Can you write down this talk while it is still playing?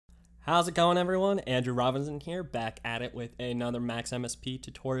How's it going, everyone? Andrew Robinson here, back at it with another Max MSP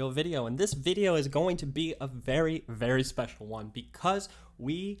tutorial video, and this video is going to be a very, very special one because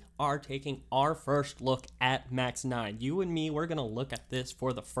we are taking our first look at Max 9. You and me, we're going to look at this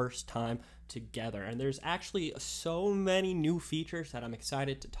for the first time together, and there's actually so many new features that I'm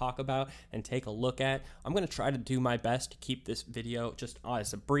excited to talk about and take a look at. I'm going to try to do my best to keep this video just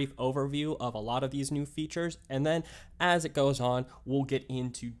as a brief overview of a lot of these new features, and then as it goes on, we'll get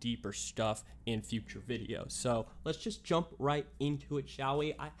into deeper stuff in future videos. So let's just jump right into it, shall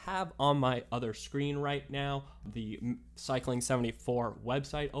we? I have on my other screen right now the Cycling 74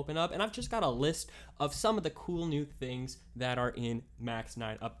 website open up, and I've just got a list of some of the cool new things that are in Max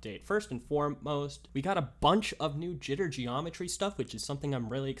 9 update. First and foremost, we got a bunch of new jitter geometry stuff, which is something I'm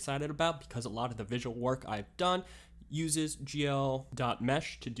really excited about because a lot of the visual work I've done uses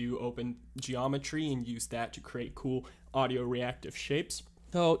gl.mesh to do open geometry and use that to create cool audio reactive shapes.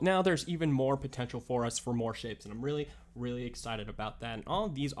 So now there's even more potential for us for more shapes, and I'm really excited about that. And all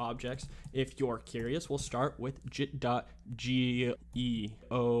of these objects, if you're curious, we'll start with jit.geom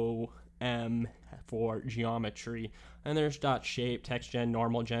for geometry, and there's .shape, text gen,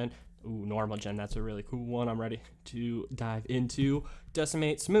 normal gen. Ooh, normal gen, that's a really cool one I'm ready to dive into.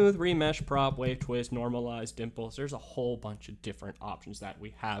 Decimate, smooth, remesh, prop, wave, twist, normalize, dimples. There's a whole bunch of different options that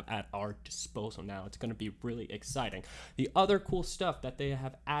we have at our disposal now. It's going to be really exciting. The other cool stuff that they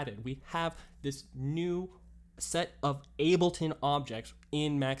have added, we have this new set of Ableton objects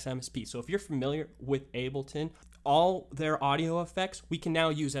in Max MSP. So if you're familiar with Ableton, all their audio effects we can now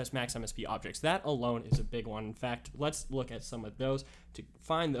use as Max MSP objects. That alone is a big one. In fact, let's look at some of those. To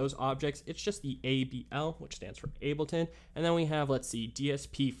find those objects, it's just the ABL, which stands for Ableton, and then we have, let's see,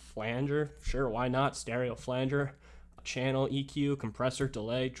 DSP flanger, sure, why not, stereo flanger, channel EQ, compressor,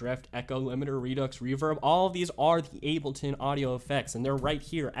 delay, drift, echo, limiter, redux, reverb. All of these are the Ableton audio effects, and they're right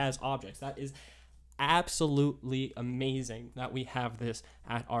here as objects. That is absolutely amazing that we have this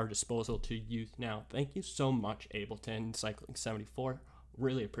at our disposal to use now. Thank you so much, Ableton Cycling 74.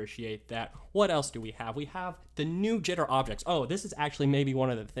 Really appreciate that. What else do we have? We have the new jitter objects. Oh, this is actually maybe one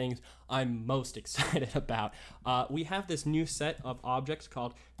of the things I'm most excited about. We have this new set of objects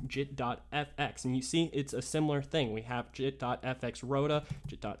called jit.fx, and you see it's a similar thing. We have jit.fx rota,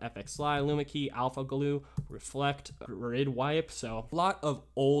 jit.fx slide, lumikey, alpha glue, reflect, grid wipe. So a lot of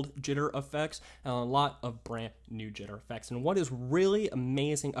old jitter effects and a lot of brand new jitter effects. And what is really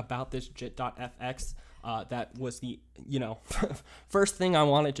amazing about this jit.fx that was the, first thing I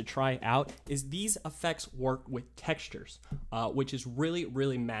wanted to try out is these effects work with textures, which is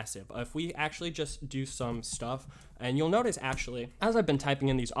really massive. If we actually just do some stuff, and you'll notice actually, as I've been typing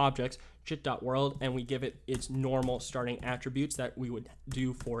in these objects, jit.world, and we give it its normal starting attributes that we would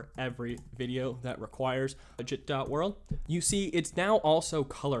do for every video that requires a jit.world, you see it's now also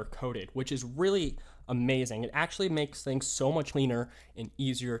color coded, which is really amazing. It actually makes things so much cleaner and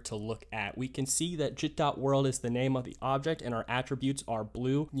easier to look at. We can see that jit.world is the name of the object and our attributes are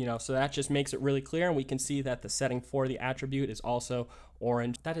blue, so that just makes it really clear, and we can see that the setting for the attribute is also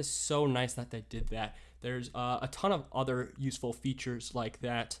orange. That is so nice that they did that. There's a ton of other useful features like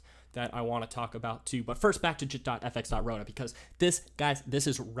that I want to talk about too. But first, back to jit.fx.rota, because this, guys, this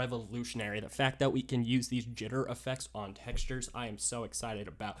is revolutionary. The fact that we can use these jitter effects on textures, I am so excited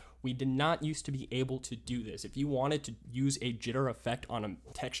about. We did not used to be able to do this. If you wanted to use a jitter effect on a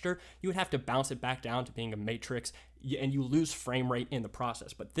texture, you would have to bounce it back down to being a matrix, and you lose frame rate in the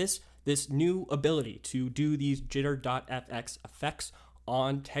process. But this new ability to do these jitter.fx effects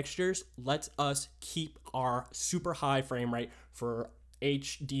on textures lets us keep our super high frame rate for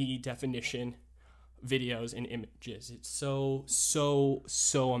HD definition videos and images. It's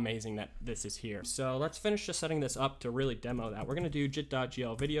so amazing that this is here. So let's finish just setting this up to really demo that. We're going to do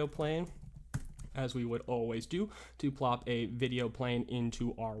jit.gl video plane, as we would always do, to plop a video plane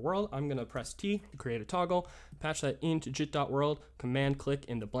into our world. I'm going to press T to create a toggle, patch that into jit.world, command click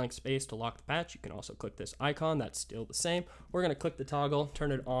in the blank space to lock the patch. You can also click this icon, that's still the same. We're going to click the toggle,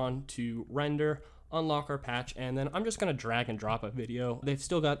 turn it on to render, unlock our patch, and then I'm just going to drag and drop a video. They've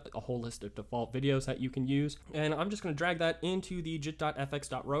still got a whole list of default videos that you can use, and I'm just going to drag that into the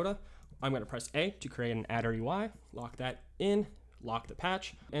jit.fx.rota. I'm going to press A to create an adder UI, lock that in, lock the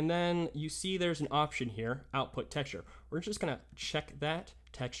patch, and then you see there's an option here, output texture. We're just going to check that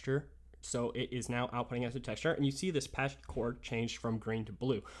texture so it is now outputting as a texture, and you see this patch chord changed from green to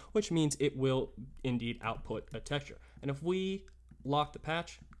blue, which means it will indeed output a texture. And if we lock the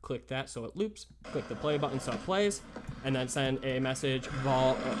patch, click that so it loops, click the play button so it plays, and then send a message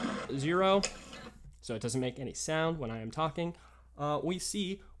vol 0 so it doesn't make any sound when I am talking. We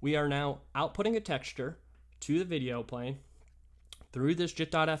see we are now outputting a texture to the video plane, through this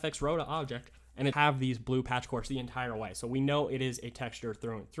jit.fx rota object and it have these blue patch cores the entire way. So we know it is a texture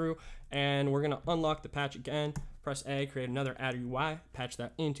through and through. And we're gonna unlock the patch again, press A, create another add UI, patch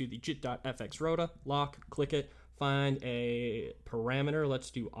that into the jit.fx rota, lock, click it, find a parameter,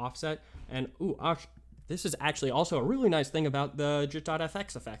 let's do offset. And this is actually also a really nice thing about the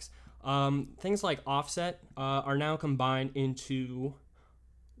jit.fx effects. Things like offset are now combined into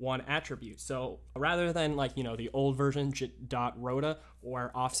one attribute. So rather than like, the old version jit.rota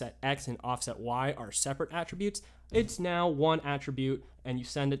or offset X and offset Y are separate attributes, it's now one attribute and you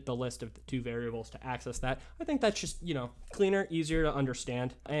send it the list of the two variables to access that. I think that's just, cleaner, easier to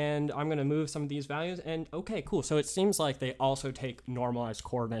understand. And I'm going to move some of these values and okay, cool. So it seems like they also take normalized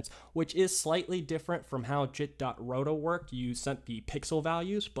coordinates, which is slightly different from how jit.rota worked. You sent the pixel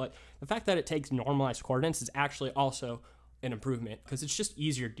values, but the fact that it takes normalized coordinates is actually also an improvement because it's just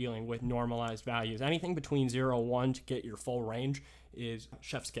easier dealing with normalized values. Anything between 0 and 1 to get your full range is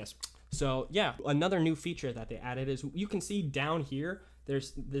chef's kiss. So yeah, another new feature that they added is you can see down here,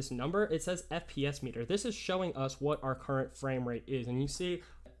 there's this number, it says FPS meter. This is showing us what our current frame rate is. And you see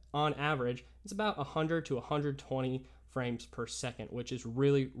on average, it's about 100 to 120 frames per second, which is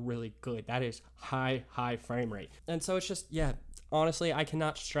really, really good. That is high frame rate. And so it's just, yeah, honestly, I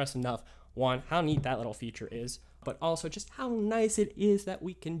cannot stress enough, one, how neat that little feature is, but also just how nice it is that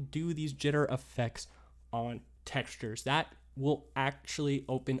we can do these jitter effects on textures. That will actually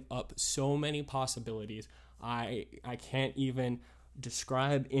open up so many possibilities. I can't even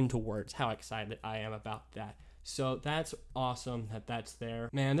describe into words how excited I am about that. So that's awesome that that's there.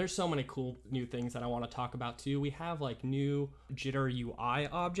 Man, there's so many cool new things that I want to talk about too. We have like new jitter UI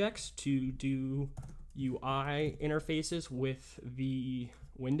objects to do UI interfaces with the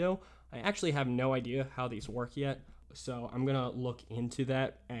window. I actually have no idea how these work yet, so I'm gonna look into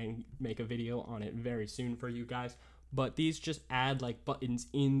that and make a video on it very soon for you guys. But these just add like buttons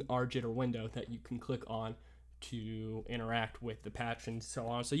in our jitter window that you can click on to interact with the patch and so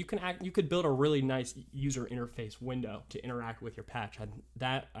on. So you could build a really nice user interface window to interact with your patch.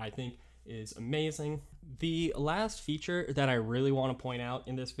 That I think is amazing. The last feature that I really want to point out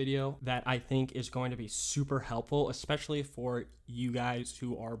in this video that I think is going to be super helpful, especially for you guys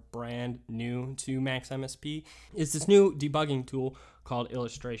who are brand new to Max MSP, is this new debugging tool called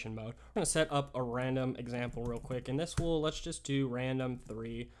illustration mode. I'm going to set up a random example real quick, and this will, let's just do random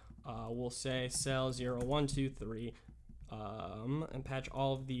 3. We'll say cell 0, 1, 2, 3, and patch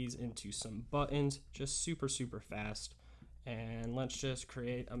all of these into some buttons, just super fast. And let's just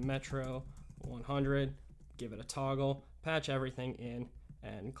create a Metro 100, give it a toggle, patch everything in,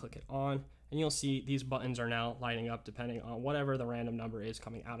 and click it on. And you'll see these buttons are now lighting up depending on whatever the random number is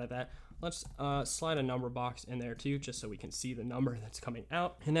coming out of that. Let's slide a number box in there too, just so we can see the number that's coming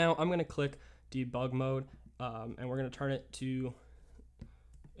out. And now I'm going to click debug mode, and we're going to turn it to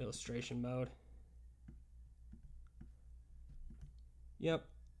illustration mode. Yep,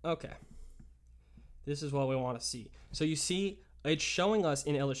 okay. This is what we want to see. So you see, it's showing us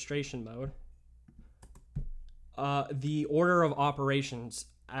in illustration mode the order of operations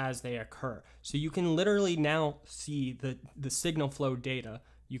as they occur. So you can literally now see the signal flow data.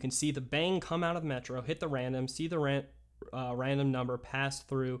 You can see the bang come out of Metro, hit the random, see the random number pass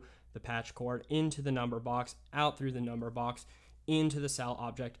through the patch cord into the number box, out through the number box, into the cell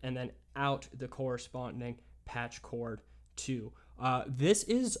object, and then out the corresponding patch cord too. This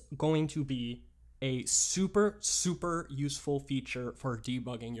is going to be a super useful feature for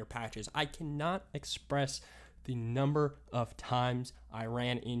debugging your patches. I cannot express the number of times I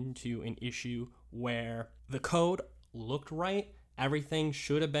ran into an issue where the code looked right, everything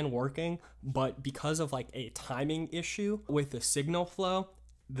should have been working, but because of like a timing issue with the signal flow,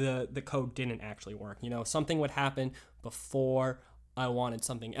 the code didn't actually work. Something would happen before I wanted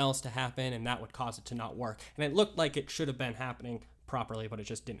something else to happen, and that would cause it to not work. And it looked like it should have been happening properly, but it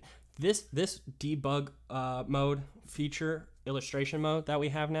just didn't. This debug mode feature, illustration mode that we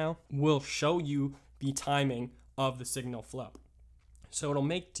have now, will show you the timing of the signal flow. So it'll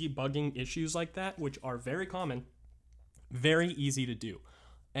make debugging issues like that, which are very common, very easy to do.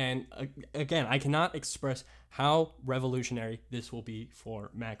 And again, I cannot express how revolutionary this will be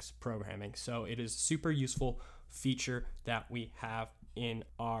for Max programming. So it is a super useful feature that we have in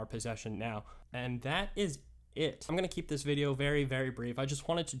our possession now. And that is it. I'm going to keep this video very brief. I just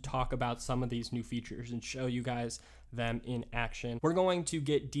wanted to talk about some of these new features and show you guys them in action. We're going to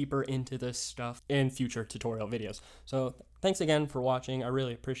get deeper into this stuff in future tutorial videos. So thanks again for watching. I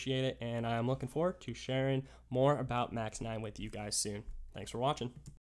really appreciate it, and I'm looking forward to sharing more about Max 9 with you guys soon. Thanks for watching.